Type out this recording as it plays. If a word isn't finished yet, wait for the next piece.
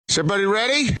Is everybody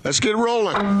ready? Let's get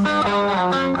rolling.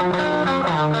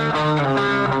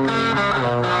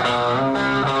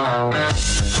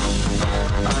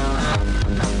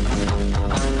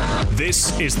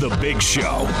 This is The Big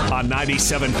Show on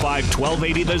 97.5,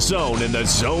 1280 The Zone and The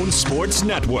Zone Sports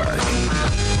Network.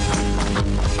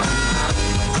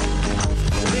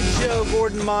 Big Show,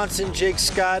 Gordon Monson, Jake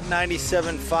Scott,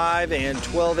 97.5 and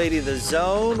 1280 The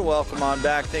Zone. Welcome on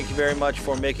back. Thank you very much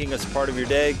for making us part of your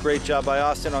day. Great job by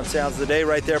Austin on Sounds of the Day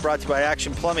right there, brought to you by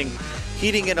Action Plumbing,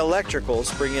 Heating and Electrical.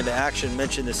 Spring into action.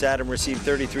 Mention this ad and receive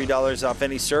 $33 off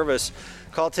any service.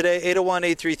 Call today,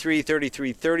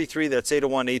 801-833-3333. That's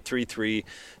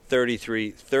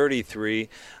 801-833-3333.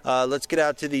 Let's get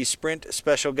out to the Sprint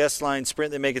special guest line.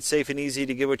 Sprint, they make it safe and easy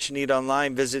to get what you need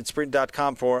online. Visit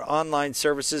sprint.com for online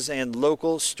services and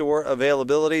local store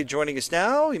availability. Joining us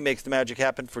now, he makes the magic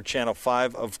happen for Channel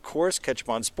 5, of course. Catch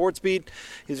him on Sports Beat.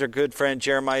 He's our good friend,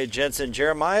 Jeremiah Jensen.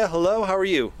 Jeremiah, hello. How are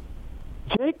you?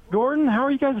 Jake, Gordon, how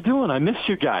are you guys doing? I miss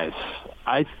you guys.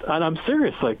 And I'm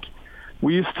serious.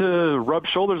 We used to rub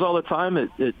shoulders all the time at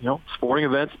sporting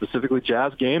events, specifically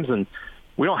Jazz games, and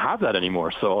we don't have that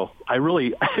anymore. So I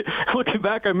really, looking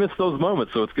back, I miss those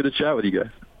moments. So it's good to chat with you guys.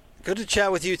 Good to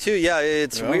chat with you, too. Yeah,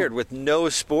 it's weird. With no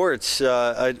sports,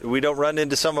 we don't run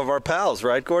into some of our pals,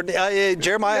 right, Gordon?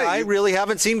 Jeremiah, I really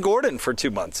haven't seen Gordon for 2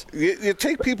 months. You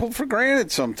take people for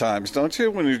granted sometimes, don't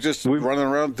you, when you're just running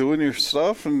around doing your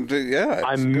stuff? And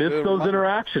I miss those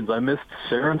interactions. I miss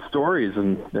sharing stories.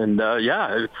 And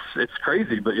it's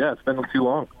crazy. But, it's been too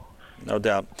long. No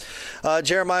doubt.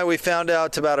 Jeremiah, we found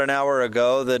out about an hour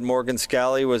ago that Morgan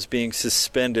Scalley was being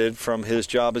suspended from his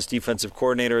job as defensive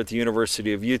coordinator at the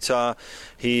University of Utah.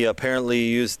 He apparently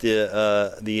used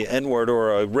the N-word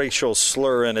or a racial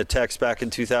slur in a text back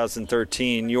in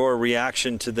 2013. Your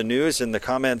reaction to the news and the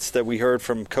comments that we heard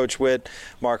from Coach Witt,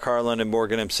 Mark Harlan, and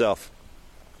Morgan himself?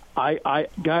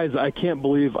 Guys, I can't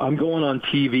believe I'm going on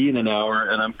TV in an hour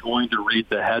and I'm going to read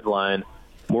the headline,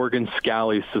 Morgan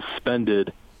Scalley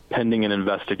suspended pending an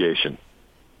investigation.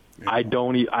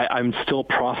 I'm still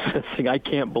processing. I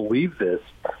can't believe this.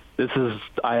 This is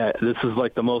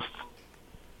like the most.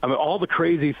 I mean, all the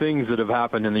crazy things that have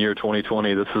happened in the year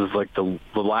 2020. This is like the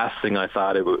last thing I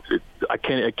thought it would.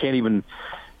 Couldn't even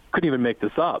make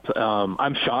this up.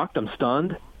 I'm shocked. I'm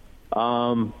stunned.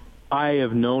 I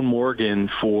have known Morgan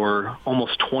for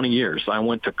almost 20 years. I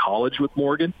went to college with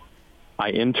Morgan. I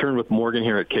interned with Morgan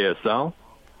here at KSL.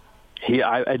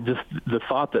 The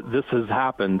thought that this has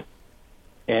happened,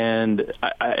 and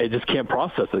I just can't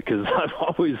process it because I've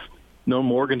always known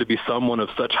Morgan to be someone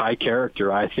of such high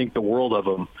character. I think the world of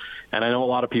him, and I know a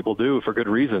lot of people do for good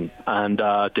reason. And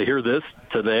to hear this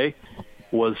today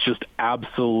was just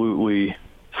absolutely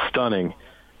stunning.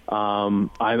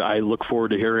 I look forward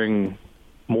to hearing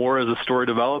more as the story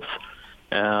develops,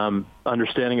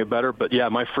 understanding it better. But,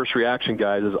 my first reaction,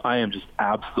 guys, is I am just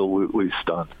absolutely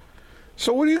stunned.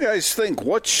 So what do you guys think?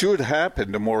 What should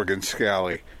happen to Morgan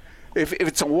Scalley? If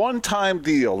it's a one-time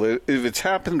deal, if it's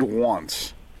happened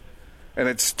once, and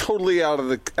it's totally out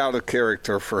of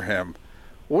character for him,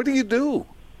 what do you do?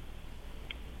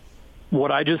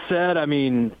 What I just said, I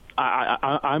mean,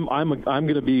 I'm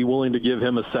going to be willing to give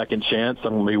him a second chance.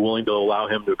 I'm going to be willing to allow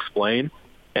him to explain.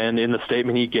 And in the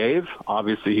statement he gave,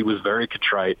 obviously he was very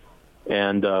contrite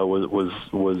and was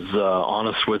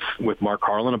honest with Mark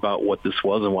Harlan about what this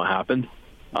was and what happened.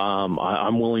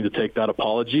 I'm willing to take that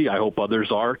apology. I hope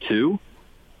others are too,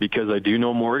 because I do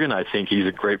know Morgan. I think he's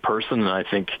a great person, and I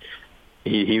think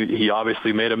he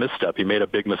obviously made a misstep. He made a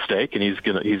big mistake, and he's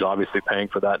obviously paying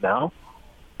for that now.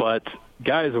 But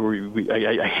guys,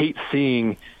 I hate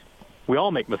seeing. We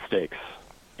all make mistakes,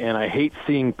 and I hate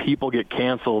seeing people get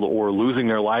canceled or losing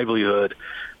their livelihood,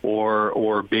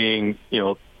 or being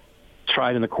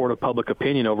tried in the court of public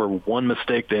opinion over one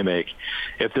mistake they make.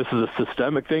 If this is a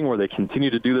systemic thing where they continue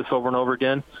to do this over and over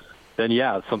again, then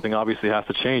something obviously has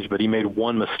to change. But he made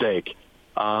one mistake.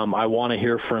 I want to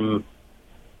hear from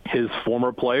his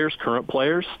former players, current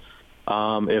players.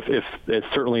 If it's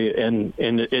certainly, and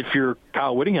if you're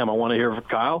Kyle Whittingham, I want to hear from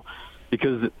Kyle,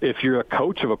 because if you're a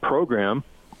coach of a program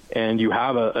and you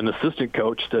have an assistant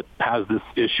coach that has this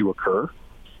issue occur,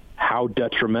 how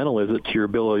detrimental is it to your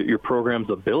program's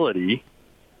ability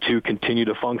to continue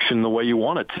to function the way you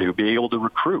want it to, be able to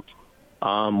recruit?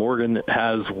 Morgan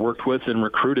has worked with and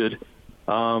recruited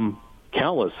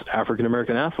countless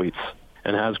African-American athletes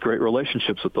and has great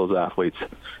relationships with those athletes.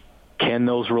 Can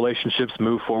those relationships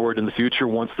move forward in the future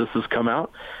once this has come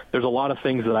out? There's a lot of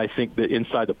things that I think that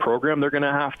inside the program they're going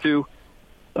to have to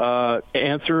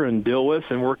answer and deal with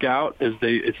and work out as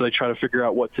they try to figure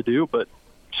out what to do. But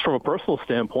just from a personal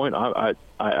standpoint, I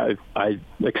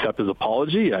accept his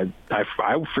apology.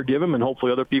 I forgive him, and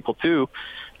hopefully other people too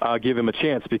give him a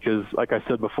chance, because, like I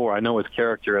said before, I know his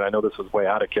character, and I know this was way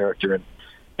out of character,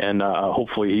 and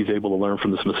hopefully he's able to learn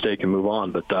from this mistake and move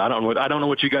on. But I don't know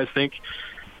what you guys think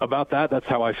about that. That's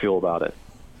how I feel about it.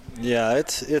 Yeah,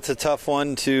 it's a tough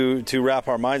one to wrap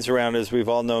our minds around, as we've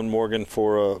all known Morgan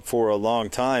for a long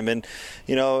time. And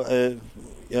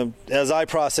as I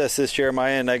process this,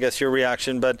 Jeremiah, and I guess your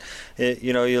reaction, but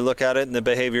you look at it and the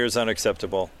behavior is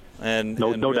unacceptable. And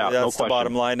no doubt, that's no the question.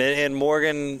 bottom line. And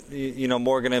Morgan,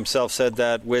 Morgan himself said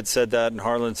that, Witt said that, and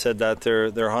Harlan said that. They're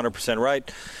 100%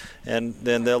 right. And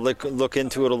then they'll look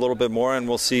into it a little bit more, and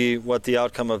we'll see what the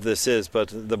outcome of this is. But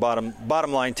the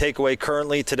bottom line takeaway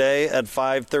currently today at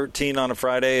 5:13 on a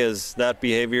Friday is that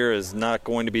behavior is not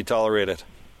going to be tolerated.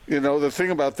 The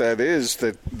thing about that is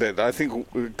that I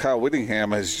think Kyle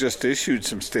Whittingham has just issued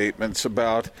some statements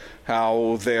about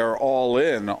how they're all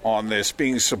in on this,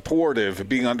 being supportive,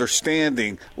 being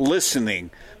understanding,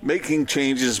 listening, making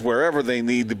changes wherever they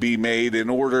need to be made in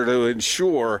order to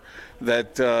ensure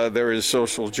that there is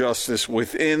social justice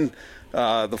within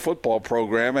the football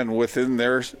program and within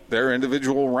their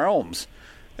individual realms.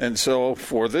 And so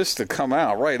for this to come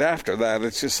out right after that,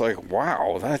 it's just like,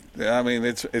 wow,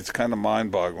 it's kind of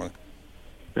mind-boggling.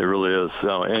 It really is.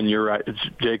 And you're right,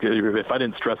 Jake, if I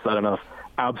didn't stress that enough,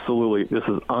 absolutely, this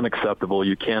is unacceptable.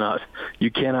 You cannot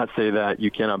say that.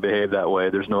 You cannot behave that way.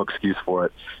 There's no excuse for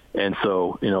it. And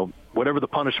so, whatever the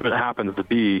punishment happens to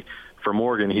be for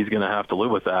Morgan, he's going to have to live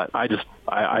with that.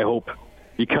 I hope,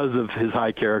 because of his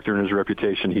high character and his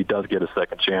reputation, he does get a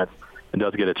second chance and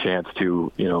does get a chance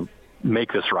to,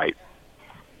 make this right.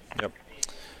 Yep.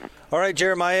 All right,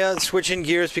 Jeremiah, switching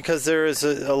gears, because there is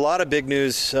a lot of big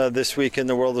news this week in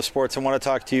the world of sports. I want to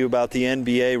talk to you about the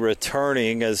NBA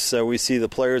returning as we see the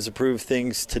players approve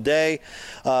things today.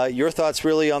 Your thoughts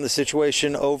really on the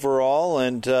situation overall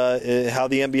and how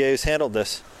the NBA has handled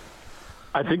this?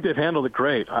 I think they've handled it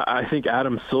great. I think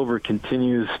Adam Silver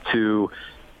continues to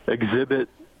exhibit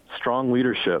strong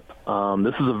leadership.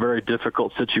 This is a very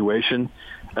difficult situation,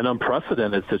 an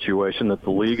unprecedented situation that the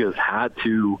league has had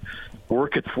to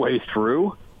work its way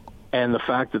through. And the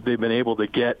fact that they've been able to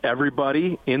get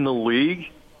everybody in the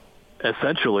league,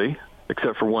 essentially,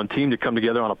 except for one team, to come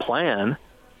together on a plan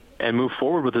and move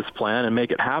forward with this plan and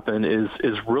make it happen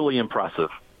is really impressive.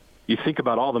 You think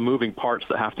about all the moving parts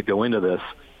that have to go into this.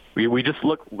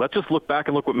 Let's just look back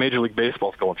and look what Major League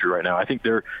Baseball is going through right now. I think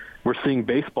we're seeing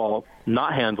baseball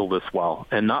not handle this well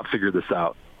and not figure this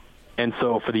out. And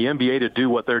so for the NBA to do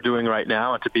what they're doing right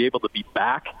now and to be able to be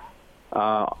back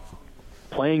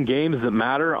playing games that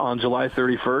matter on July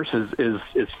 31st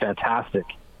is fantastic.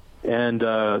 And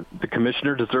the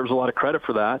commissioner deserves a lot of credit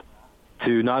for that,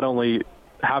 to not only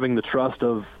having the trust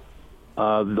of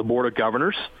the Board of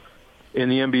Governors in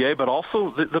the NBA, but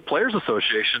also the Players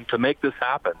Association to make this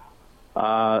happen.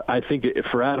 I think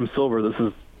for Adam Silver,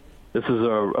 this is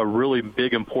a really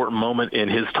big, important moment in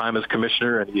his time as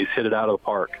commissioner, and he's hit it out of the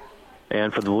park.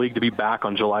 And for the league to be back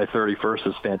on July 31st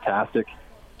is fantastic.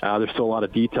 There's still a lot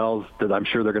of details that I'm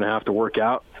sure they're going to have to work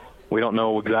out. We don't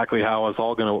know exactly how it's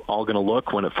all going to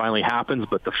look when it finally happens,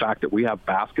 but the fact that we have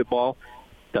basketball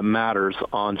that matters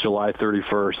on July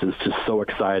 31st is just so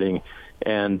exciting.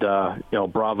 And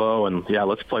bravo, and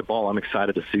let's play ball. I'm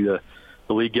excited to see the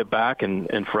league get back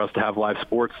and for us to have live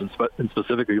sports and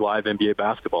specifically live NBA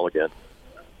basketball again.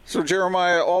 So,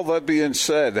 Jeremiah, all that being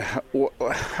said,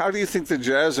 how do you think the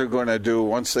Jazz are going to do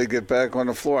once they get back on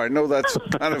the floor? I know that's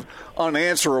kind of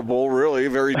unanswerable, really,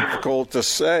 very difficult to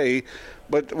say,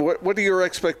 but what are your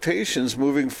expectations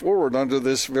moving forward under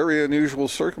this very unusual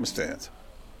circumstance?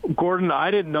 Gordon,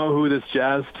 I didn't know who this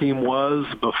Jazz team was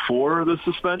before the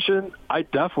suspension. I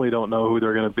definitely don't know who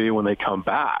they're going to be when they come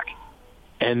back.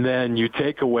 And then you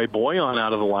take away Bojan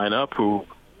out of the lineup, who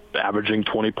averaging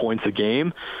 20 points a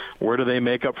game. Where do they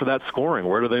make up for that scoring?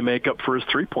 Where do they make up for his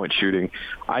three-point shooting?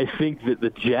 I think that the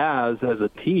Jazz as a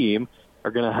team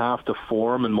are going to have to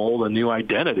form and mold a new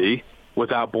identity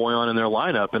without Bojan in their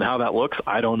lineup. And how that looks,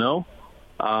 I don't know.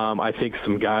 I think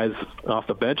some guys off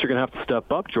the bench are going to have to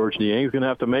step up. George Niang is going to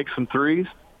have to make some threes.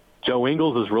 Joe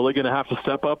Ingles is really going to have to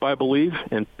step up, I believe,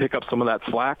 and pick up some of that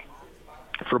slack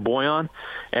for Bojan.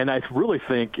 And I really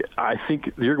think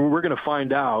we're going to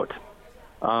find out,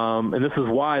 and this is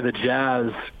why the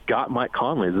Jazz got Mike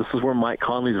Conley. This is where Mike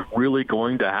Conley is really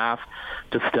going to have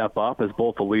to step up as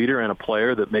both a leader and a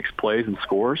player that makes plays and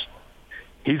scores.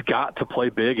 He's got to play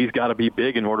big. He's got to be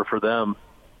big in order for them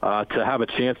to have a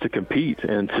chance to compete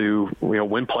and to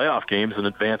win playoff games and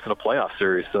advance in a playoff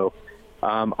series. So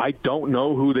I don't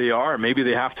know who they are. Maybe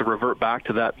they have to revert back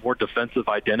to that more defensive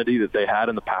identity that they had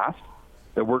in the past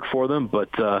that worked for them. But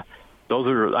I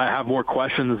have more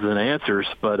questions than answers.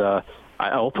 But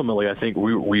ultimately, I think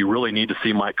we really need to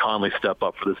see Mike Conley step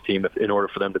up for this team in order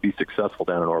for them to be successful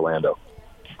down in Orlando.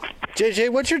 JJ,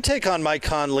 what's your take on Mike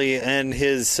Conley and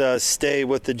his stay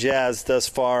with the Jazz thus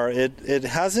far? It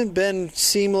hasn't been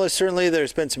seamless. Certainly,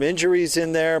 there's been some injuries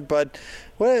in there. But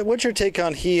what's your take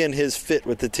on he and his fit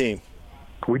with the team?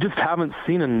 We just haven't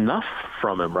seen enough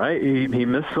from him, right? He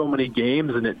missed so many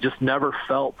games, and it just never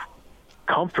felt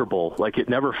comfortable. Like, it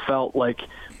never felt like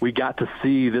we got to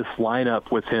see this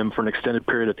lineup with him for an extended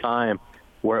period of time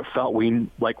where it felt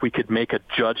like we could make a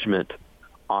judgment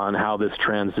on how this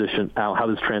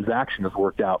transaction has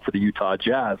worked out for the Utah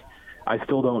Jazz. I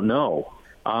still don't know.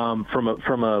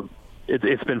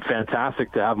 It's been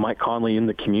fantastic to have Mike Conley in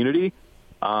the community.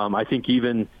 I think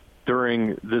even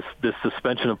during this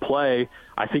suspension of play,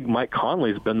 I think Mike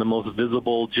Conley's been the most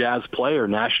visible Jazz player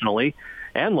nationally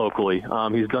and locally.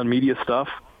 He's done media stuff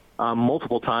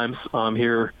multiple times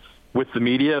here with the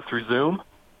media through Zoom.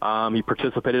 He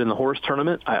participated in the horse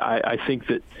tournament. I think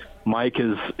that Mike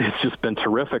has just been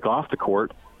terrific off the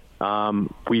court.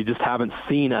 We just haven't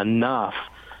seen enough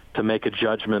to make a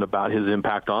judgment about his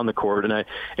impact on the court. And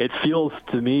it feels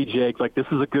to me, Jake, like this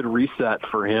is a good reset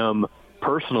for him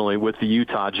personally with the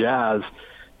Utah Jazz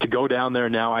to go down there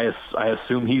now. I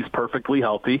assume he's perfectly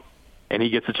healthy, and he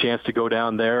gets a chance to go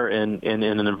down there in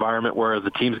an environment where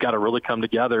the team's got to really come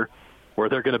together, where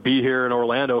they're going to be here in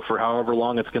Orlando for however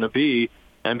long it's going to be,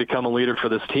 and become a leader for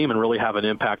this team and really have an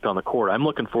impact on the court. I'm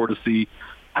looking forward to see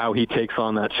how he takes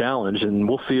on that challenge, and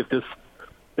we'll see if this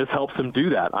helps him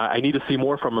do that. I need to see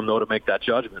more from him, though, to make that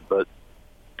judgment, but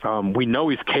we know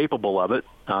he's capable of it.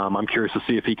 I'm curious to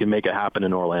see if he can make it happen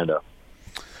in Orlando.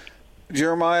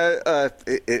 Jeremiah,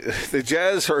 the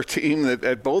Jazz are a team that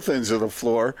at both ends of the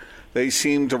floor, they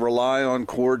seem to rely on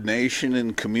coordination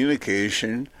and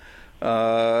communication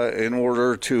in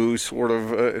order to sort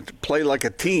of play like a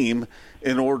team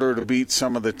in order to beat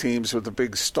some of the teams with the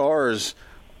big stars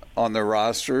on their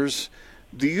rosters.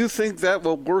 Do you think that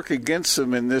will work against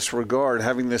them in this regard,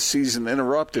 having this season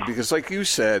interrupted? Because like you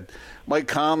said, Mike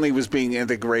Conley was being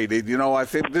integrated. You know, I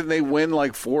think, didn't they win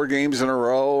like 4 games in a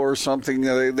row or something?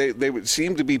 They would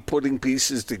seem to be putting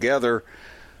pieces together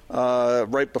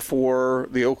right before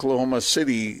the Oklahoma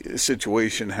City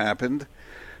situation happened.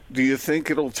 Do you think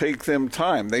it'll take them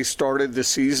time? They started the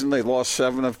season, they lost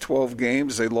 7 of 12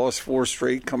 games. They lost 4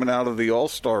 straight coming out of the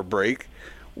All-Star break.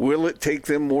 Will it take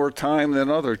them more time than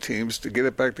other teams to get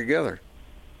it back together?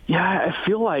 Yeah, I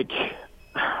feel like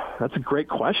that's a great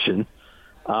question.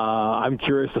 I'm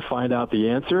curious to find out the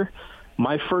answer.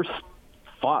 My first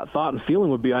thought and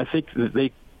feeling would be I think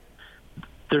that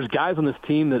there's guys on this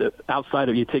team that outside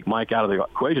of, you take Mike out of the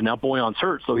equation. Now Boyan's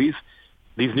hurt, so these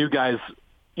new guys,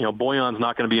 you know, Boyan's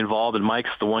not going to be involved, and Mike's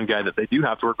the one guy that they do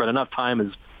have to work, but enough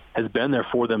time has been there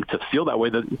for them to feel that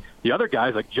way. The other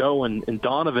guys like Joe and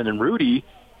Donovan and Rudy,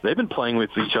 they've been playing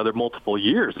with each other multiple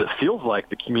years. It feels like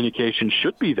the communication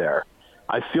should be there.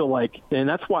 I feel like, and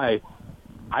that's why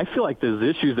I feel like those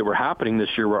issues that were happening this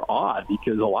year were odd,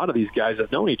 because a lot of these guys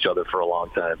have known each other for a long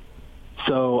time.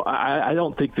 So I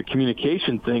don't think the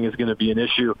communication thing is going to be an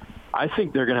issue. I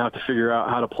think they're going to have to figure out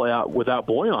how to play out without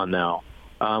Boyan now,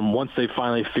 once they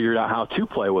finally figured out how to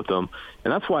play with them.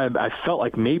 And that's why I felt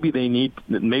like maybe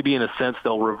in a sense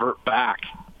they'll revert back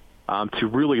to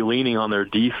really leaning on their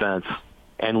defense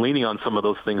and leaning on some of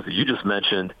those things that you just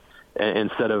mentioned,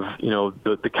 instead of, you know,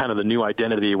 the kind of the new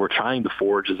identity we're trying to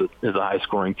forge as a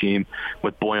high-scoring team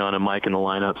with Boyan and Mike in the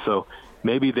lineup. So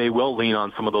maybe they will lean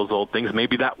on some of those old things.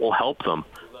 Maybe that will help them.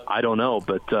 I don't know.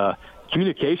 But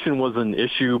communication was an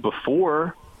issue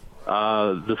before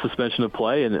the suspension of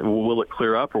play, and will it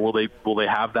clear up, or will they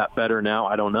have that better now?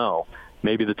 I don't know.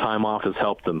 Maybe the time off has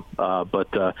helped them. But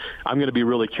I'm going to be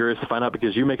really curious to find out,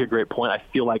 because you make a great point. I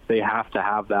feel like they have to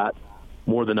have that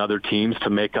more than other teams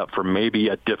to make up for maybe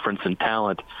a difference in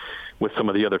talent with some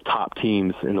of the other top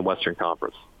teams in the Western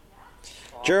Conference.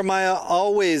 Jeremiah,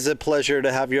 always a pleasure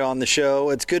to have you on the show.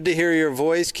 It's good to hear your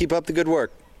voice. Keep up the good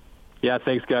work. Yeah,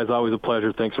 thanks, guys. Always a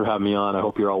pleasure. Thanks for having me on. I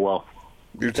hope you're all well.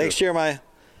 Thanks, Jeremiah.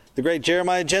 The great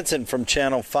Jeremiah Jensen from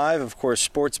Channel 5, of course,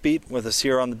 Sports Beat, with us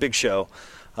here on The Big Show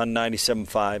on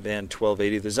 97.5 and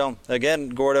 1280 The Zone. Again,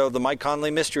 Gordo, the Mike Conley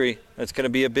mystery. That's going to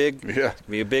be a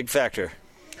big factor.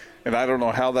 And I don't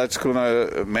know how that's going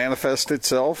to manifest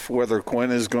itself, whether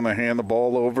Quinn is going to hand the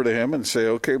ball over to him and say,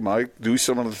 okay, Mike, do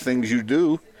some of the things you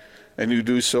do, and you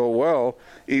do so well,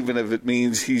 even if it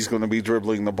means he's going to be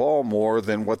dribbling the ball more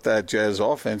than what that Jazz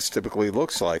offense typically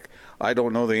looks like. I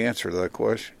don't know the answer to that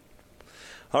question.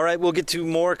 All right, we'll get to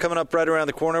more coming up right around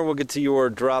the corner. We'll get to your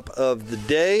drop of the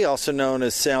day, also known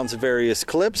as Sounds of Various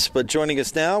Clips. But joining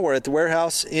us now, we're at the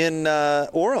warehouse in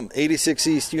Orem, 86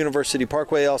 East University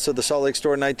Parkway, also the Salt Lake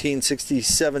Store,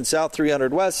 1967 South,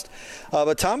 300 West.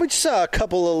 But Tom, we just saw a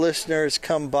couple of listeners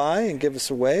come by and give us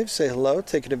a wave, say hello,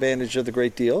 taking advantage of the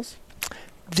great deals.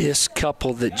 This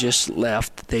couple that just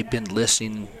left, they've been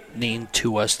listening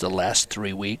to us the last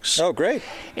 3 weeks. Oh, great.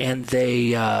 And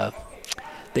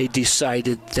they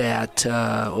decided that,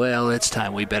 it's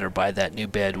time. We better buy that new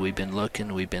bed. We've been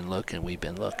looking.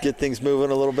 Get things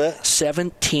moving a little bit.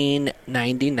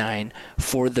 $17.99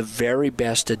 for the very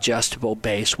best adjustable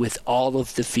base with all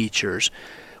of the features,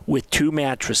 with 2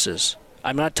 mattresses.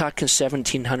 I'm not talking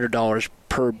 $1,700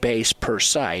 per base per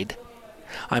side.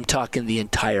 I'm talking the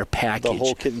entire package. The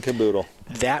whole kit and caboodle.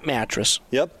 That mattress.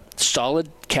 Yep. Solid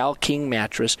Cal King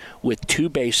mattress with 2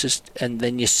 bases, and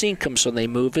then you sync them so they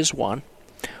move as one.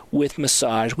 With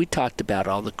massage, we talked about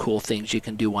all the cool things you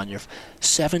can do on your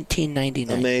 $17.99.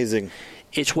 Amazing.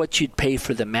 It's what you'd pay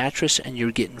for the mattress, and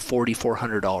you're getting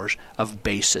 $4,400 of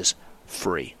bases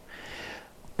free.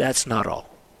 That's not all.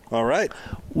 All right.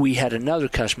 We had another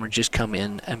customer just come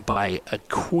in and buy a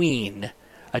queen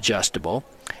adjustable,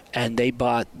 and they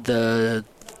bought the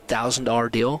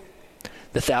 $1,000 deal.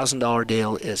 The $1,000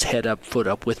 deal is head up, foot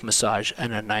up with massage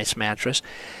and a nice mattress.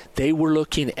 They were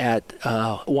looking at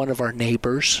one of our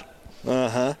neighbors.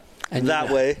 Uh-huh. And that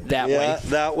way. That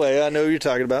way. I know what you're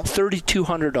talking about.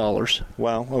 $3,200.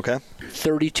 Wow. Okay.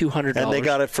 $3,200. And they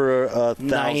got it for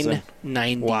 $1,000.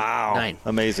 $999. Wow.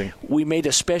 Amazing. We made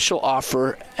a special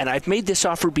offer, and I've made this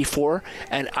offer before,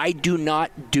 and I do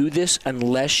not do this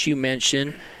unless you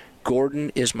mention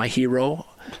Gordon is my hero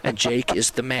and Jake is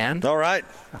the man. All right.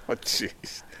 Oh,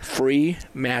 jeez. Free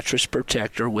mattress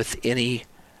protector with any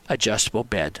adjustable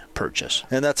bed purchase.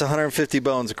 And that's 150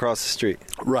 bones across the street.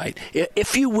 Right.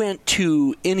 If you went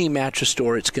to any mattress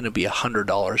store, it's going to be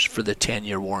 $100 for the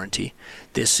 10-year warranty.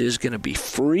 This is going to be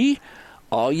free.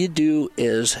 All you do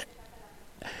is,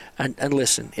 and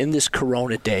listen, in this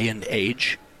Corona day and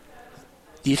age,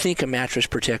 do you think a mattress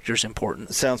protector is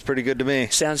important? Sounds pretty good to me.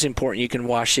 Sounds important. You can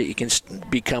wash it. You can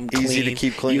become clean. Easy to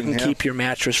keep clean. You can keep your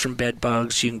mattress from bed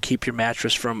bugs. You can keep your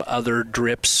mattress from other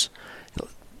drips.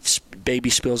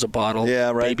 Baby spills a bottle. Yeah,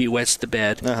 right. Baby wets the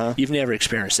bed. Uh-huh. You've never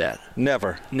experienced that.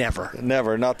 Never.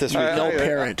 Not this week. No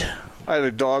parent. I had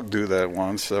a dog do that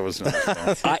once. That was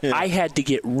not fun. I had to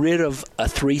get rid of a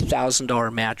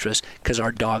 $3,000 mattress because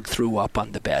our dog threw up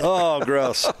on the bed. Oh,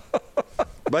 gross.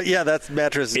 But, yeah, that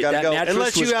mattress has got to go.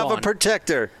 Unless you have a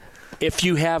protector. If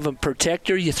you have a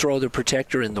protector, you throw the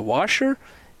protector in the washer.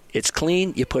 It's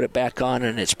clean. You put it back on,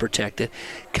 and it's protected.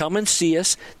 Come and see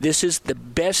us. This is the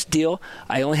best deal.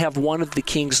 I only have one of the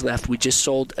kings left. We just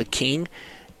sold a king.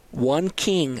 One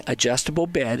king adjustable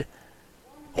bed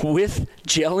with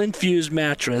gel-infused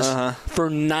mattress for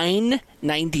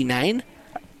 $999.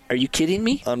 Are you kidding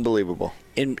me? Unbelievable.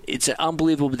 And it's an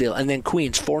unbelievable deal. And then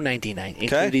Queens, $499,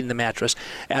 including the mattress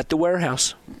at the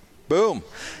warehouse. Boom.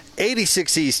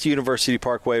 86 East University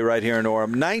Parkway right here in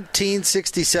Orem.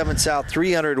 1967 South,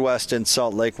 300 West in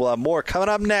Salt Lake. We'll have more coming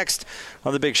up next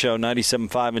on The Big Show,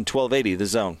 97.5 and 1280 The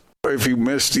Zone. If you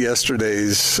missed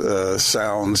yesterday's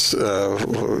sounds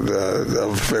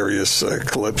of various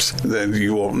clips, then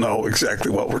you won't know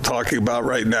exactly what we're talking about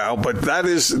right now. But that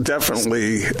is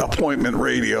definitely appointment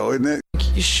radio, isn't it?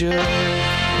 You should.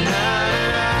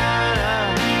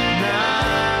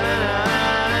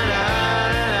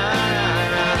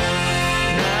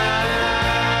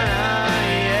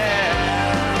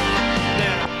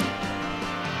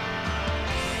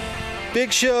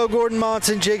 Big Show, Gordon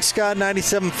Monson, Jake Scott,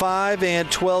 97.5 and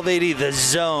 1280 The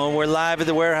Zone. We're live at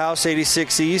the warehouse,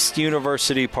 86 East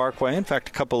University Parkway. In fact,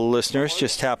 a couple of listeners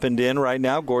just happened in right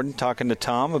now. Gordon talking to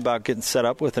Tom about getting set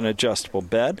up with an adjustable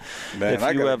bed. Man,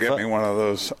 I got to get me one of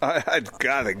those. I've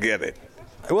got to get it.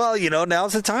 Well,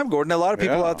 now's the time, Gordon. A lot of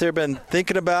people out there have been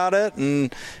thinking about it,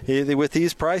 and with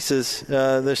these prices,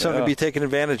 there's something to be taken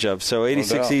advantage of. So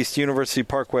 86 East University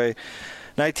Parkway,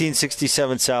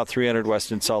 1967 South, 300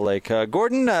 West in Salt Lake.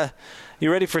 Gordon,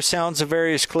 you ready for sounds of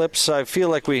various clips? I feel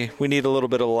like we need a little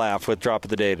bit of a laugh with Drop of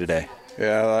the Day today.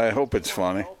 Yeah, I hope it's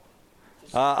funny.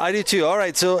 I do too. All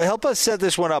right, so help us set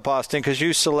this one up, Austin, because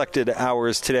you selected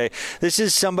ours today. This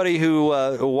is somebody who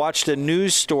watched a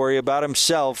news story about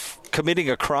himself committing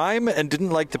a crime and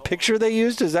didn't like the picture they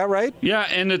used. Is that right? Yeah,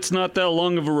 and it's not that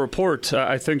long of a report.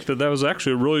 I think that was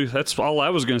actually that's all I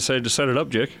was going to say to set it up,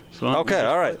 Jake. So okay,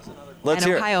 all right. Let's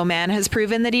hear it. An Ohio man has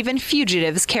proven that even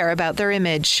fugitives care about their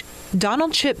image.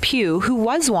 Donald Chip Pugh, who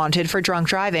was wanted for drunk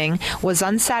driving, was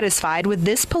unsatisfied with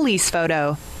this police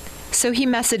photo. So he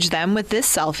messaged them with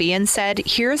this selfie and said,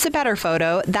 "Here's a better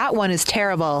photo. That one is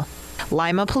terrible."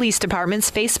 Lima Police Department's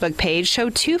Facebook page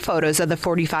showed 2 photos of the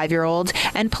 45-year-old,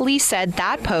 and police said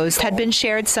that post had been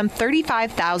shared some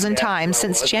 35,000 times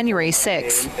since January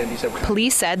 6th.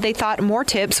 Police said they thought more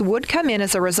tips would come in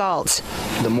as a result.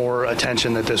 The more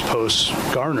attention that this post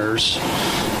garners,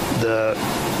 the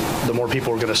more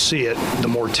people are going to see it, the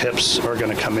more tips are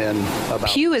going to come in about.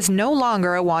 Pugh is no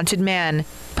longer a wanted man.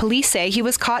 Police say he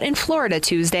was caught in Florida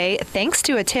Tuesday thanks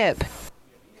to a tip.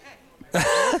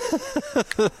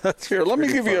 Here, let me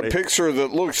give you a picture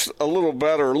that looks a little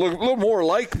better, a little more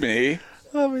like me.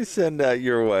 Let me send that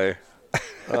your way.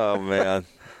 Oh, man.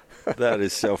 That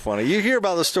is so funny. You hear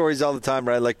about the stories all the time,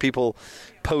 right? Like people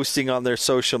posting on their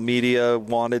social media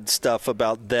wanted stuff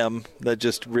about them that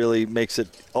just really makes it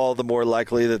all the more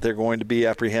likely that they're going to be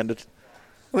apprehended.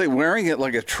 Are they wearing it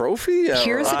like a trophy?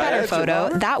 Here's a better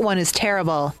photo. That one is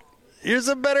terrible. Here's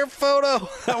a better photo.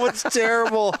 That one's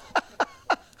terrible.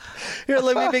 Here,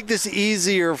 let me make this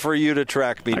easier for you to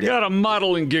track me down. I got a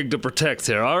modeling gig to protect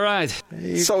here, all right?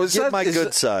 So is that my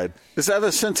good side? Is that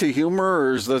a sense of humor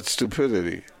or is that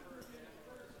stupidity?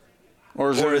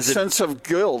 Or is there a sense of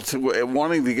guilt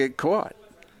wanting to get caught?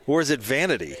 Or is it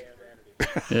vanity?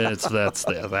 That's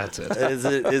it.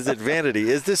 Is it vanity?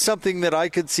 Is this something that I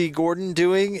could see Gordon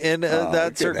doing in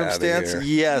that circumstance?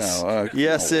 Yes. No,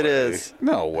 yes, it is.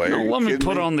 No way. No, let me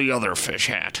put on the other fish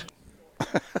hat.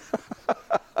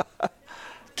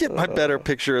 Get my better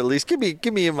picture at least. Give me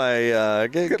my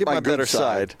get my better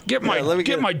side. Get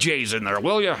my J's in there,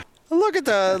 will you? Look at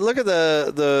the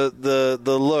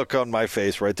look on my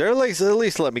face right there. At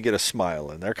least let me get a smile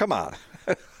in there. Come on.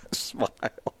 Smile.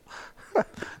 I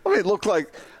mean, look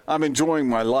like I'm enjoying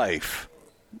my life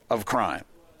of crime.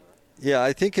 Yeah,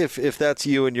 I think if that's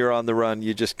you and you're on the run,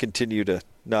 you just continue to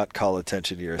not call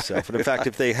attention to yourself. And in fact,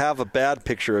 if they have a bad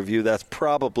picture of you, that's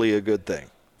probably a good thing.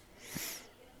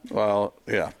 Well,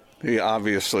 yeah. He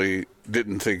obviously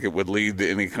didn't think it would lead to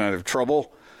any kind of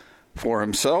trouble for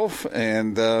himself,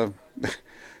 and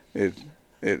it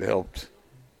helped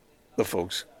the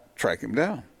folks track him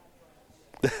down.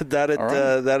 That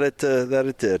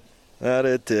it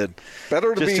did.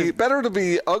 Better to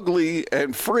be ugly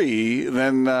and free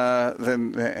than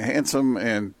handsome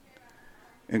and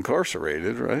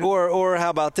incarcerated, right? Or how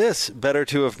about this? Better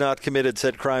to have not committed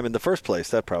said crime in the first place.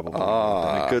 That probably would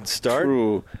have been a good start.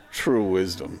 True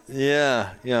wisdom. Yeah.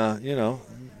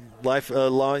 Life,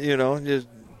 you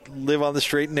live on the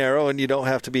straight and narrow, and you don't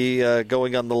have to be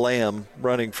going on the lam,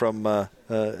 running from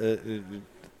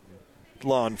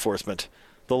law enforcement,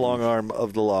 the long arm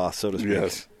of the law, so to speak.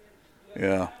 Yes.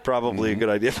 Yeah. Probably a good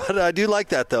idea. But I do like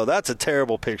that, though. That's a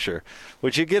terrible picture.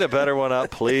 Would you get a better one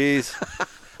up, please?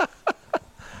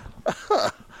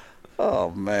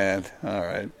 Oh, man. All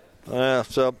right.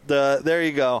 So there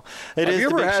you go. Have you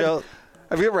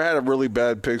ever had a really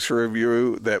bad picture of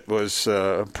you that was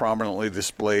prominently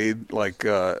displayed, like,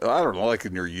 I don't know, like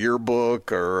in your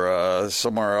yearbook or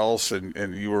somewhere else,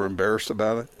 and you were embarrassed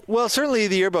about it? Well, certainly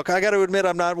the yearbook. I got to admit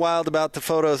I'm not wild about the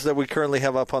photos that we currently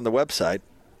have up on the website.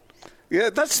 Yeah,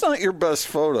 that's not your best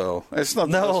photo. It's not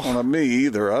the best one of me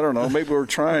either. I don't know. Maybe we're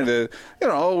trying to,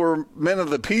 we're men of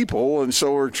the people, and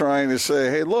so we're trying to say,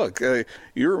 hey, look,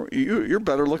 you're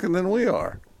better looking than we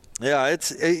are. Yeah,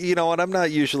 it's and I'm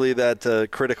not usually that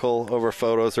critical over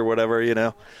photos or whatever.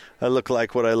 I look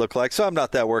like what I look like, so I'm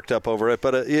not that worked up over it.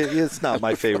 But it's not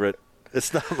my favorite.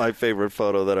 It's not my favorite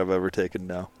photo that I've ever taken.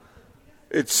 No,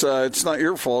 it's not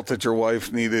your fault that your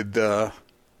wife needed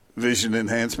vision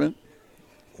enhancement.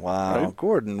 Wow, right?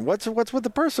 Gordon, what's with the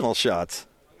personal shots?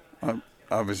 I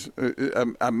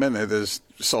meant it as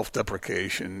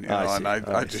self-deprecation, and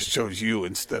I just chose you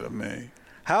instead of me.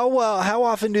 How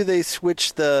often do they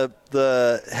switch the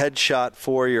headshot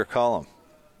for your column?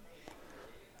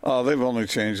 Oh, they've only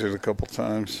changed it a couple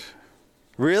times.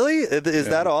 Really? Is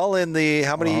that all in the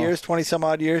how many years? 20 some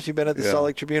odd years you've been at the Salt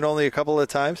Lake Tribune? Only a couple of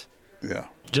times? Yeah.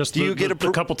 Just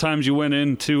the couple times you went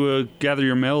in to gather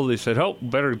your mail, they said, "Oh,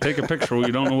 better take a picture.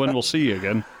 We don't know when we'll see you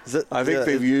again." I think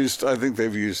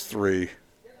they've used 3.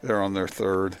 They're on their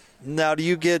 3rd. Now, do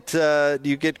you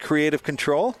get creative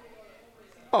control?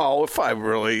 Oh, if I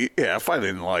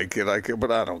didn't like it, I could,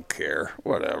 but I don't care.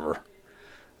 Whatever.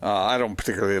 I don't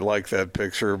particularly like that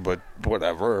picture, but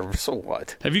whatever. So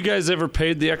what? Have you guys ever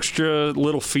paid the extra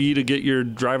little fee to get your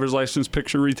driver's license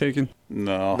picture retaken?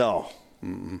 No.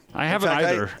 Mm-mm. I haven't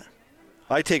either.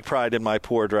 I take pride in my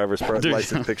poor driver's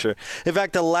license picture. In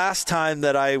fact, the last time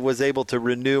that I was able to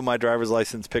renew my driver's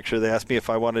license picture, they asked me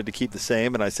if I wanted to keep the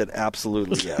same, and I said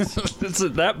absolutely yes. Is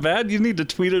it that bad? You need to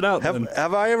tweet it out.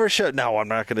 Have I ever showed? No, I'm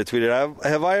not going to tweet it.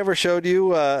 Have I ever showed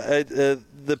you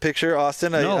the picture,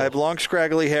 Austin? No. I have long,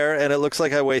 scraggly hair, and it looks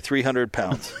like I weigh 300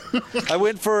 pounds. I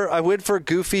went for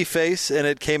goofy face, and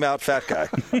it came out fat guy.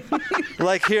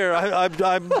 Like here,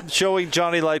 I'm showing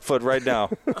Johnny Lightfoot right now.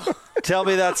 Tell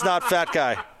me that's not fat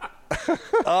guy.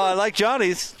 I like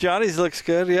Johnny's. Johnny's looks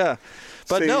good, yeah.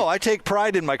 But no, I take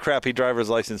pride in my crappy driver's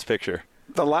license picture.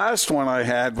 The last one I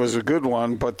had was a good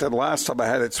one, but the last time I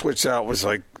had it switched out was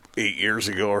like 8 years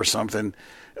ago or something.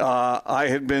 I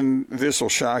had been, this will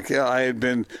shock you, I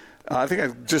think I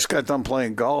just got done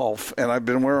playing golf, and I've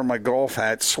been wearing my golf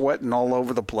hat, sweating all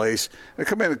over the place. I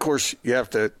come in, of course,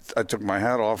 I took my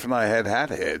hat off, and I had hat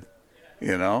head,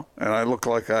 and I look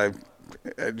like I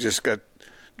just got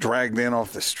dragged in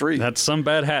off the street. That's some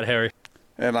bad hat, Harry.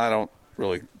 And I don't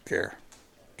really care,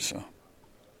 so.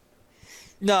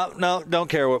 No, don't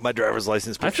care what my driver's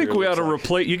license picture I think we ought to looks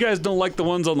replace. You guys don't like the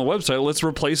ones on the website. Let's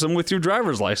replace them with your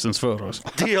driver's license photos.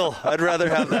 like. Deal. I'd rather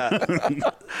have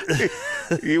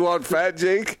that. You want fat,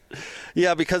 Jake?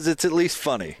 Yeah, because it's at least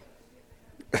funny.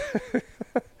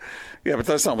 Yeah, but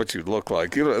that's not what you look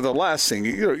like. The last thing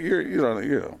you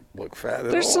don't look fat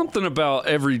at There's all. something about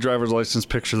every driver's license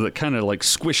picture that kind of like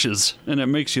squishes, and it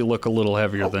makes you look a little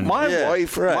heavier than My you.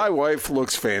 wife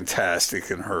looks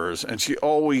fantastic in hers, and she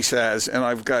always has. And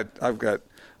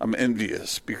I'm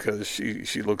envious because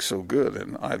she looks so good,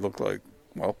 and I look like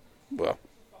well,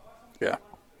 yeah.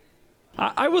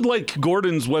 I would like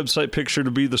Gordon's website picture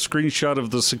to be the screenshot of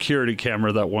the security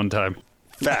camera that one time.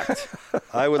 Fact.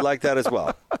 I would like that as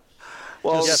well.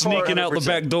 Well, Just sneaking out the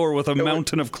back door with a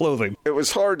mountain of clothing. It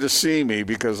was hard to see me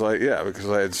because I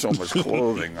had so much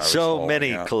clothing. So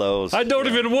many clothes. I don't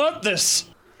even want this.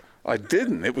 I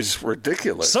didn't. It was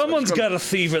ridiculous. Someone's got to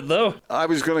thieve it, though. I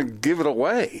was going to give it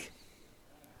away.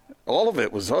 All of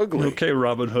it was ugly. Okay,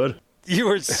 Robin Hood. You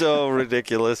were so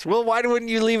ridiculous. Well, why wouldn't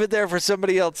you leave it there for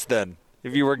somebody else then?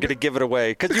 If you were going to give it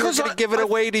away, because you were going to give it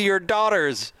away to your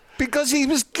daughters. Because he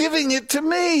was giving it to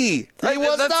me. He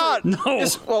was not. No.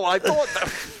 Well, I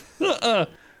thought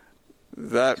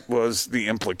that was the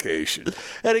implication.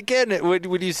 And again,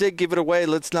 when you say give it away,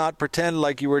 let's not pretend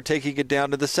like you were taking it down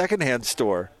to the secondhand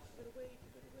store.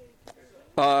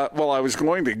 Well, I was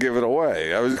going to give it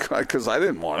away. Because I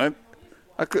didn't want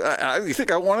it. You think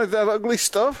I wanted that ugly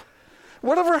stuff?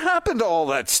 Whatever happened to all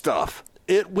that stuff?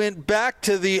 It went back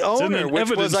to the owner, which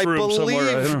was, I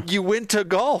believe, you went to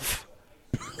golf.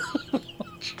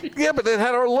 Yeah, but it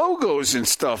had our logos and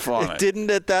stuff on it. It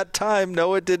didn't at that time.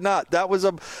 No, it did not. That was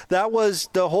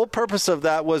the whole purpose of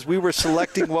that was we were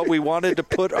selecting what we wanted to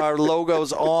put our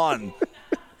logos on.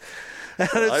 And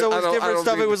so it was different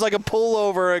stuff. It was like a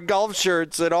pullover and golf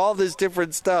shirts and all this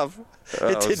different stuff.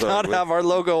 It did not have our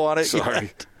logo on it. Sorry.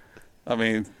 Yet. I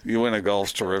mean, you win a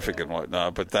golf's terrific and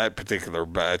whatnot, but that particular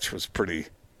batch was pretty.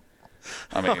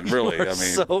 I mean, really. You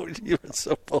were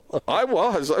so full of it. I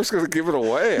was going to give it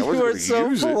away. I wasn't going to use it. You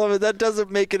were so full of it. That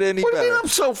doesn't make it any better. What do you mean I'm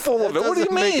so full of it? What do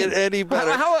you mean? Make it any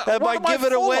better. By give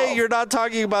it away, you're not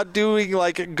talking about doing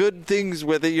like good things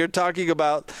with it. You're talking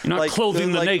about not like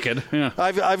clothing the naked. Yeah.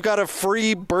 I've got a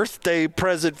free birthday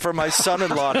present for my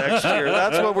son-in-law next year.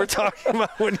 That's what we're talking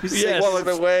about when you say give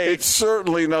it away. It's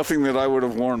certainly nothing that I would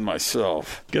have worn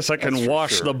myself. Guess I can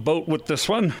wash the boat with this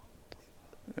one.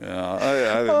 Yeah, I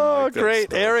didn't like that great.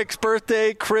 stuff. Eric's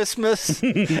birthday, Christmas,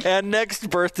 and next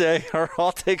birthday are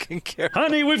all taken care of.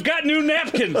 Honey, we've got new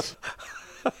napkins.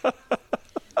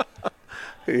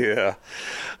 Yeah.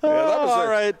 All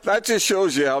right. That just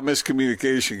shows you how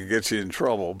miscommunication can get you in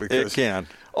trouble. Because it can.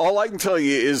 All I can tell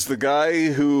you is the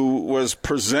guy who was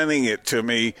presenting it to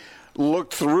me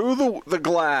looked through the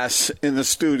glass in the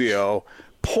studio,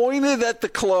 pointed at the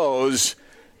clothes,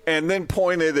 and then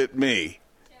pointed at me.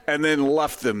 And then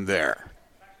left them there.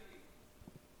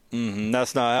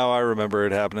 That's not how I remember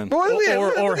it happening.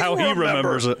 Or how he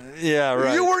remembers it. Yeah,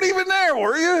 right. You weren't even there,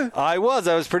 were you? I was.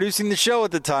 I was producing the show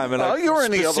at the time. And you were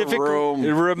in the other room.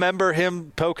 Remember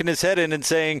him poking his head in and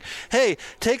saying, hey,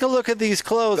 take a look at these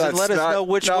clothes and let us know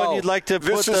which one you'd like to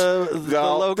put the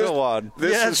logo on.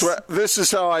 This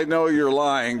is how I know you're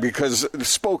lying, because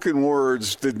spoken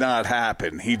words did not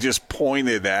happen. He just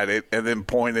pointed at it and then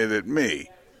pointed at me.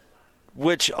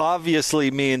 Which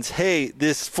obviously means, hey,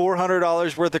 this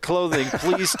 $400 worth of clothing,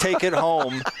 please take it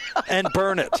home and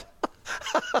burn it.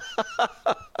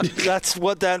 That's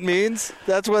what that means?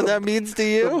 That's what that means to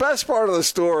you? The best part of the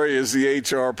story is the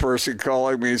HR person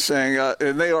calling me saying,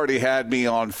 and they already had me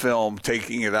on film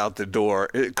taking it out the door,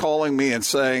 calling me and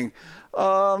saying,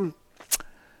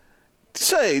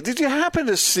 say, did you happen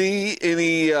to see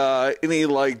any gear,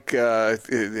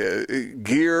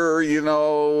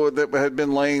 that had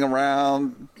been laying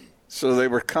around? So they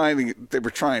were trying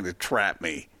to trap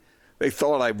me. they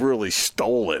thought I really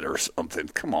stole it or something.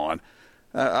 Come on.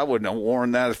 I wouldn't have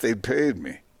worn that if they'd paid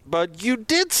me. But you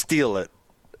did steal it.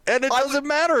 And it doesn't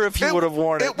matter if you would have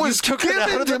worn it. It was you took it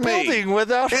out of the me. building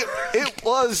without... It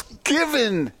was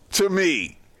given to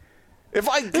me. If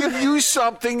I give you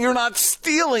something, you're not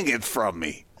stealing it from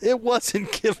me. It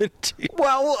wasn't given to you.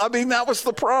 Well, I mean, that was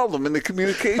the problem in the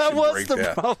communication That was breakdown.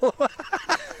 the problem.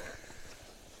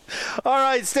 All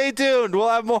right, stay tuned. We'll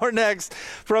have more next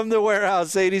from the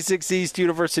warehouse, 86 East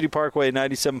University Parkway,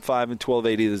 97.5 and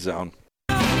 1280 The Zone.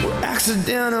 We're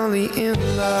accidentally in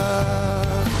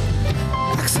love.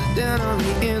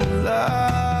 Accidentally in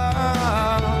love.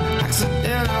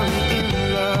 Accidentally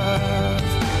in love.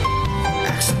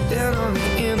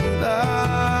 Accidentally in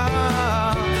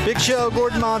love. Big Show,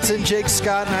 Gordon Monson, Jake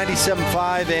Scott,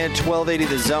 97.5 and 1280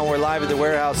 The Zone. We're live at the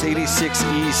warehouse, 86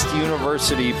 East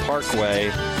University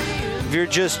Parkway. If you're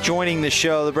just joining the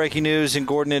show, the breaking news, and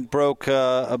Gordon, it broke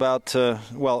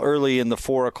early in the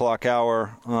 4 o'clock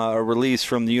hour, a release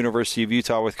from the University of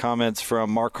Utah with comments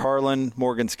from Mark Harlan,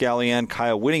 Morgan Scalley, and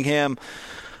Kyle Whittingham.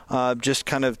 Just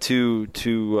kind of to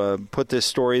put this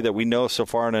story that we know so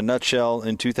far in a nutshell,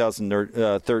 in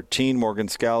 2013, Morgan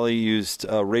Scalley used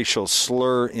a racial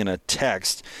slur in a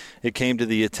text. It came to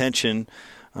the attention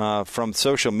from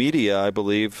social media, I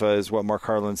believe, is what Mark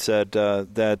Harlan said,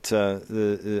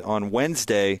 on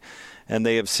Wednesday, and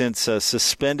they have since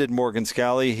suspended Morgan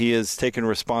Scalley. He has taken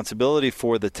responsibility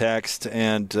for the text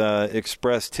and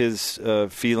expressed his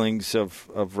feelings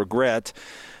of regret.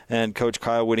 And Coach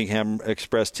Kyle Whittingham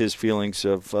expressed his feelings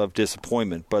of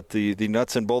disappointment. But the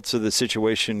nuts and bolts of the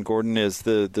situation, Gordon, is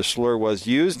the slur was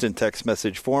used in text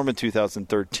message form in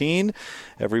 2013.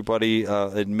 Everybody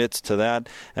admits to that.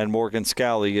 And Morgan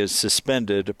Scalley is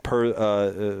suspended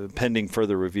pending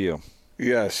further review.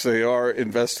 Yes, they are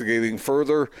investigating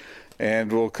further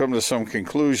and will come to some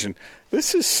conclusion.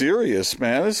 This is serious,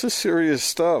 man. This is serious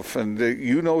stuff. And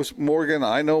you know Morgan.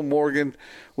 I know Morgan.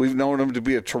 We've known him to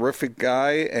be a terrific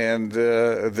guy, and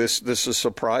this is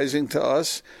surprising to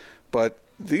us. But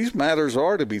these matters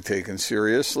are to be taken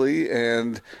seriously,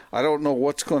 and I don't know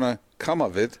what's going to come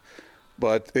of it.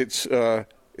 But it's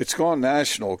gone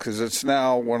national because it's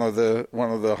now one of the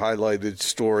highlighted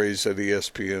stories at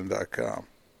ESPN.com.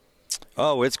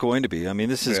 Oh, it's going to be. I mean,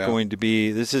 this is going to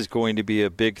be a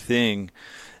big thing.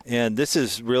 And this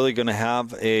is really going to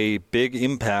have a big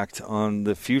impact on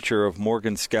the future of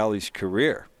Morgan Scalley's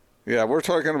career. Yeah, we're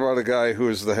talking about a guy who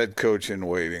is the head coach in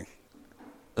waiting.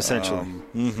 Essentially.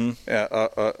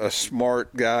 A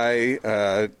smart guy,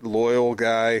 a loyal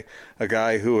guy, a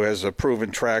guy who has a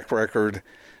proven track record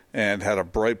and had a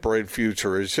bright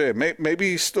future.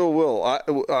 Maybe he still will.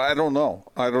 I don't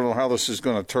know. I don't know how this is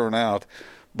going to turn out.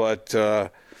 But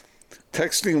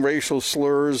texting racial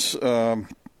slurs,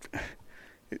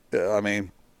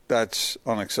 that's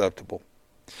unacceptable.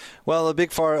 Well, a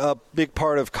big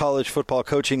part of college football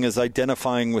coaching is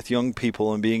identifying with young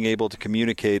people and being able to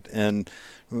communicate. And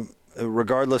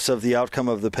regardless of the outcome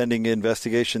of the pending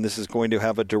investigation, this is going to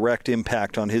have a direct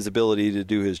impact on his ability to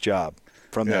do his job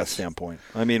from that standpoint.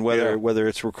 I mean, whether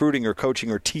it's recruiting or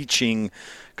coaching or teaching,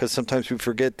 because sometimes we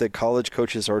forget that college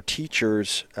coaches are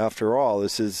teachers after all.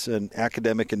 This is an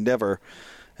academic endeavor,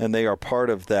 and they are part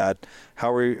of that.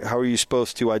 How are you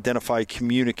supposed to identify,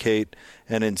 communicate,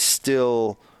 and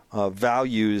instill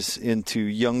values into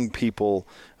young people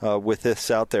with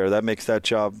this out there? That makes that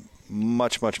job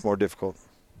much, much more difficult.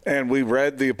 And we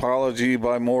read the apology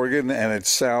by Morgan, and it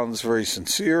sounds very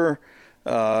sincere.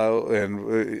 That's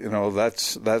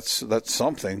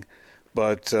something.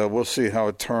 But we'll see how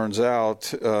it turns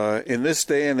out. In this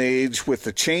day and age, with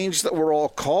the change that we're all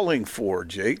calling for,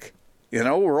 Jake,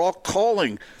 we're all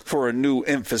calling for a new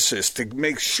emphasis to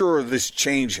make sure this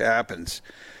change happens.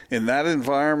 In that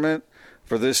environment,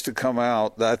 for this to come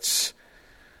out, that's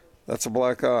a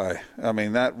black eye. I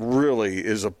mean, that really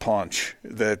is a punch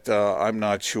that I'm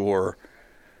not sure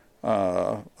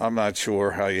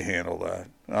how you handle that.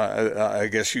 I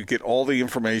guess you get all the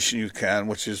information you can,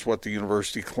 which is what the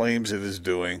university claims it is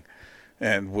doing,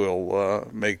 and will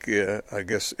make,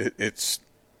 its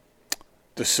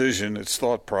decision, its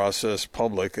thought process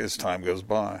public as time goes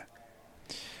by.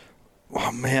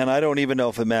 Oh, man, I don't even know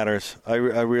if it matters. I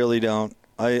really don't.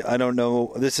 I don't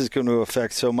know. This is going to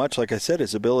affect so much, like I said,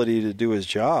 his ability to do his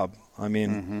job. I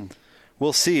mean,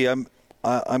 we'll see. I'm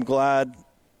glad.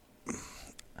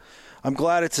 I'm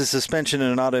glad it's a suspension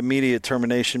and not immediate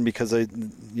termination because I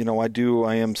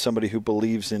am somebody who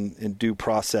believes in due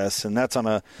process, and that's on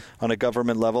a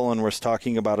government level, and we're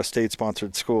talking about a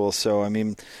state-sponsored school. So I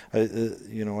mean, I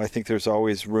think there's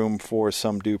always room for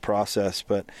some due process,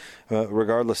 but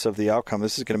regardless of the outcome,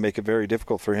 this is going to make it very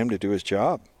difficult for him to do his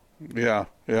job. Yeah.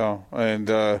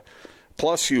 And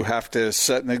plus, you have to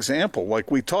set an example, like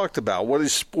we talked about. What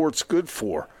is sports good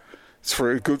for? It's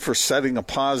good for setting a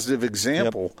positive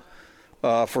example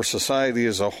for society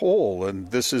as a whole, and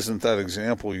this isn't that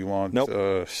example you want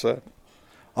set.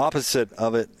 Opposite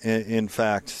of it, in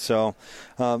fact. So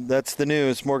that's the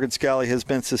news. Morgan Scalley has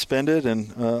been suspended,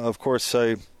 and of course,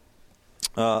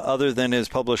 other than his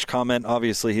published comment,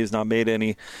 obviously he's not made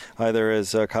any, either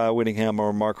as Kyle Whittingham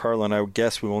or Mark Harlan. I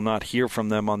guess we will not hear from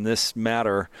them on this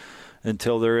matter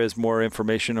until there is more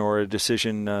information or a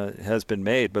decision has been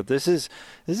made. But this is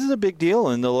a big deal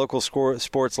in the local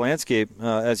sports landscape.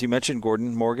 As you mentioned,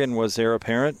 Gordon, Morgan was heir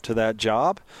apparent to that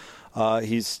job.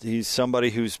 He's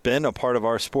somebody who's been a part of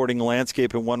our sporting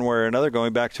landscape in one way or another,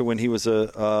 going back to when he was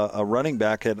a running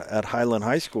back at Highland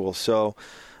High School. So,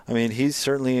 I mean, he's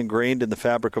certainly ingrained in the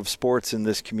fabric of sports in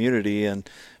this community, and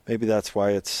maybe that's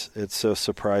why it's so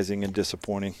surprising and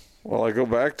disappointing. Well, I go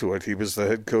back to it. He was the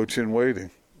head coach in waiting.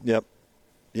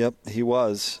 Yep, he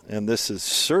was, and this is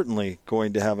certainly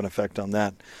going to have an effect on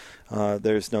that.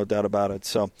 There's no doubt about it.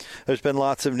 So there's been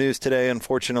lots of news today.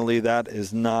 Unfortunately, that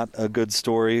is not a good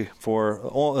story for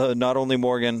not only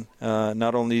Morgan,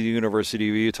 not only the University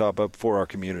of Utah, but for our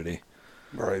community.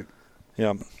 Right.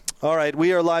 Yeah. All right,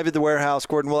 we are live at the warehouse.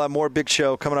 Gordon, we'll have more Big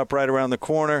Show coming up right around the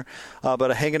corner.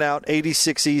 But hanging out,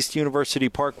 86 East University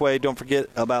Parkway. Don't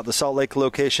forget about the Salt Lake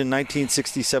location,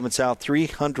 1967 South,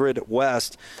 300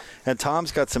 West. And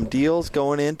Tom's got some deals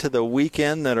going into the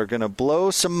weekend that are going to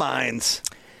blow some minds.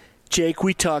 Jake,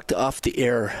 we talked off the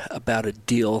air about a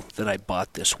deal that I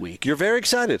bought this week. You're very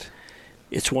excited.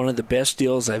 It's one of the best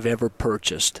deals I've ever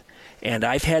purchased. And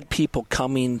I've had people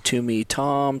coming to me,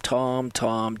 Tom,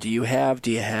 do you have?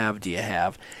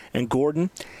 And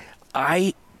Gordon,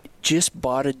 I just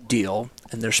bought a deal,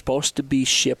 and they're supposed to be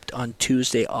shipped on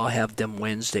Tuesday. I'll have them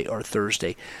Wednesday or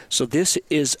Thursday. So this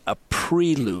is a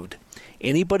prelude.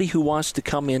 Anybody who wants to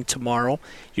come in tomorrow,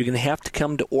 you're going to have to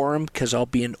come to Orem because I'll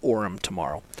be in Orem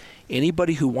tomorrow.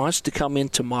 Anybody who wants to come in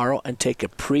tomorrow and take a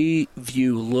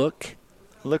preview look.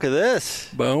 Look at this.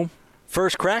 Boom.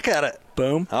 First crack at it.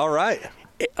 Boom. All right.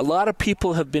 A lot of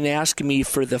people have been asking me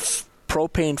for the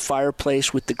propane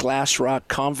fireplace with the glass rock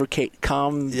those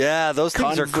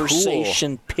things are cool.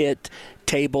 Conversation pit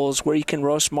tables where you can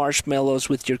roast marshmallows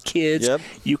with your kids. Yep.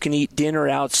 You can eat dinner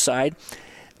outside.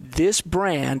 This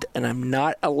brand, and I'm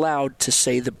not allowed to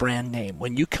say the brand name.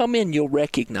 When you come in, you'll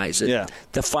recognize it. Yeah.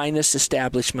 The finest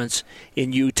establishments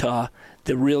in Utah,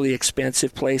 the really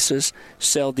expensive places,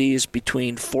 sell these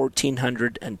between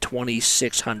 $1,400 and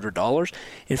 $2,600.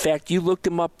 In fact, you looked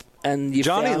them up, and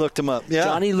Johnny looked them up. Yeah.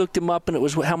 Johnny looked them up, and it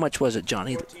was, how much was it,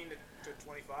 Johnny?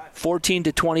 $1,400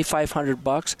 to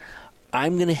 $2,500.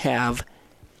 I'm going to have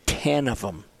 10 of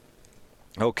them.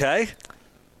 Okay.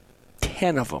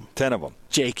 10 of them. 10 of them.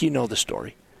 Jake, you know the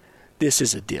story. This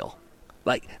is a deal.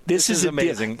 This is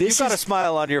amazing. You've got a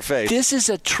smile on your face. This is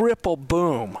a triple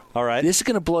boom. All right. This is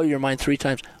going to blow your mind 3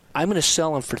 times. I'm going to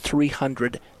sell them for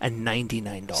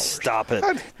 $399. Stop it.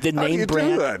 How do you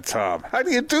do that, Tom? How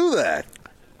do you do that?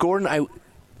 Gordon,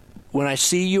 when I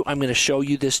see you, I'm going to show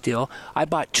you this deal. I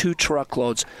bought 2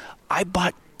 truckloads. I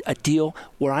bought a deal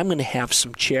where I'm going to have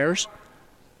some chairs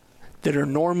that are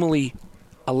normally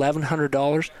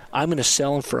 $1,100. I'm going to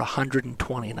sell them for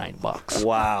 $129.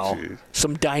 Wow. Jeez.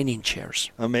 Some dining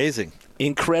chairs. Amazing.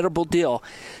 Incredible deal.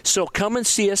 So come and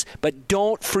see us, but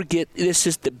don't forget, this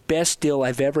is the best deal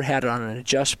I've ever had on an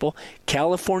adjustable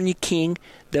California King,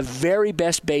 the very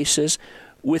best bases,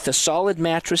 with a solid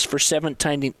mattress for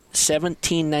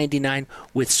 $17.99,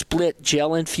 with split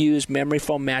gel-infused memory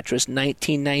foam mattress,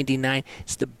 $19.99.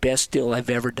 It's the best deal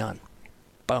I've ever done.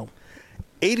 Boom.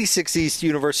 86 East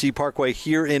University Parkway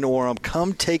here in Orem.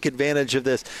 Come take advantage of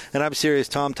this. And I'm serious.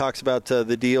 Tom talks about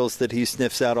the deals that he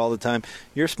sniffs out all the time.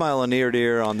 You're smiling ear to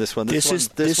ear on this one. This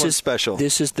one's special.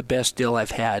 This is the best deal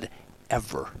I've had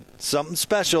ever. Something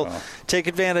special. Oh. Take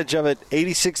advantage of it.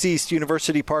 86 East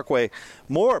University Parkway.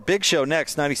 More Big Show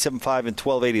next. 97.5 and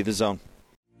 1280 The Zone.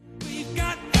 We've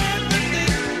got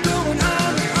everything going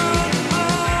on.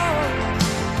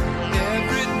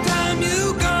 Every time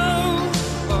you go.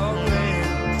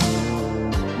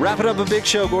 Wrapping up a Big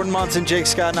Show. Gordon Monson, Jake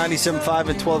Scott, 97.5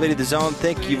 and 1280 The Zone.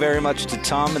 Thank you very much to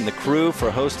Tom and the crew for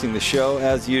hosting the show.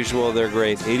 As usual, they're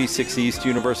great. 86 East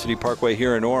University Parkway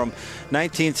here in Orem.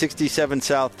 1967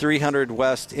 South, 300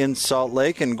 West in Salt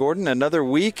Lake. And Gordon, another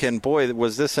week, and boy,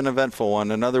 was this an eventful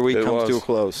one. Another week comes to a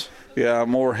close. Yeah,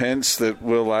 more hints that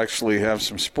we'll actually have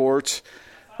some sports.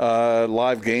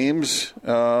 live games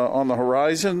on the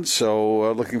horizon,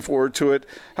 so looking forward to it.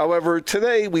 However,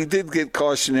 today we did get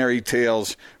cautionary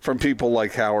tales from people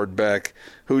like Howard Beck,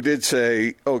 who did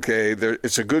say, okay,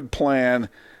 it's a good plan.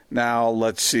 Now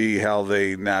let's see how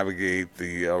they navigate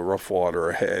the rough water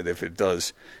ahead. If it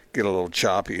does get a little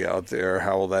choppy out there,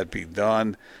 how will that be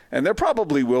done? And there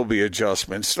probably will be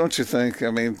adjustments, don't you think? I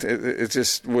mean, it's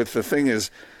just with the thing is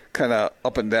kind of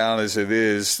up and down as it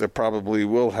is, they probably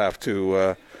will have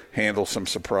to handle some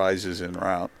surprises en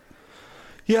route.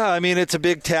 Yeah, I mean, it's a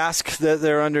big task that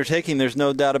they're undertaking. There's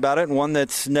no doubt about it, and one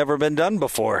that's never been done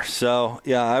before. So,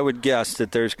 yeah, I would guess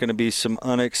that there's going to be some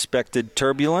unexpected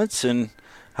turbulence, and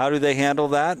how do they handle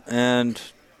that? And,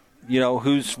 you know,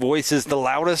 whose voice is the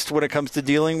loudest when it comes to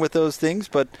dealing with those things?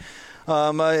 But,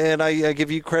 and I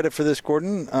give you credit for this,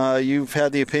 Gordon. You've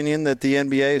had the opinion that the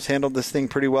NBA has handled this thing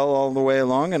pretty well all the way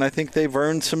along, and I think they've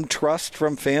earned some trust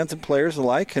from fans and players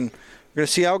alike, and we're going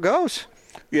to see how it goes.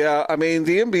 Yeah, I mean,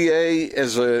 the NBA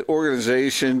as an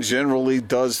organization generally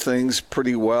does things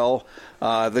pretty well.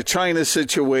 The China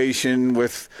situation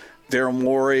with Daryl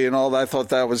Morey and all that, I thought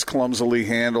that was clumsily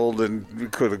handled and we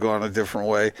could have gone a different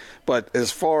way. But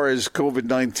as far as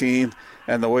COVID-19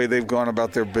 and the way they've gone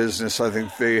about their business, I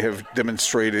think they have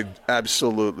demonstrated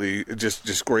absolutely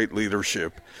just great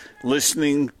leadership.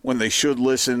 Listening when they should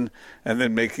listen and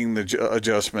then making the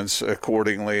adjustments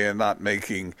accordingly and not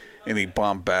making any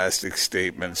bombastic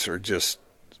statements or just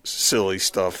silly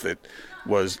stuff that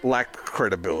lacked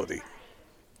credibility.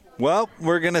 Well,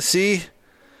 we're going to see.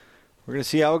 We're going to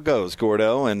see how it goes,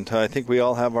 Gordo, and I think we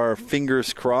all have our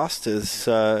fingers crossed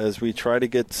as we try to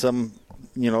get some,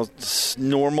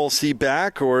 normalcy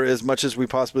back, or as much as we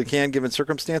possibly can, given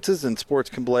circumstances, and sports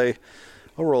can play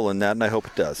a role in that, and I hope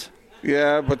it does.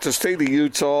 Yeah, but the state of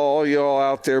Utah, all y'all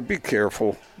out there, be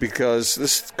careful, because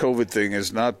this COVID thing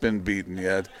has not been beaten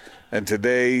yet. And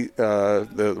today,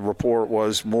 the report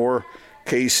was more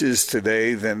cases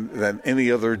today than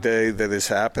any other day that has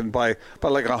happened by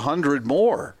like 100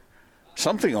 more.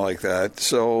 Something like that.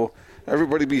 So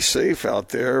everybody be safe out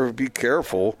there. Be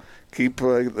careful. Keep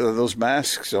those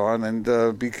masks on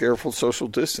and be careful social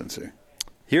distancing.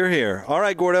 Hear, hear. All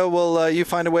right, Gordo. Well, you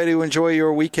find a way to enjoy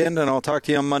your weekend, and I'll talk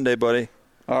to you on Monday, buddy.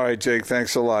 All right, Jake.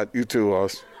 Thanks a lot. You too,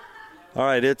 Oz. All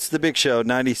right, it's The Big Show,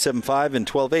 97.5 and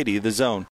 1280 The Zone.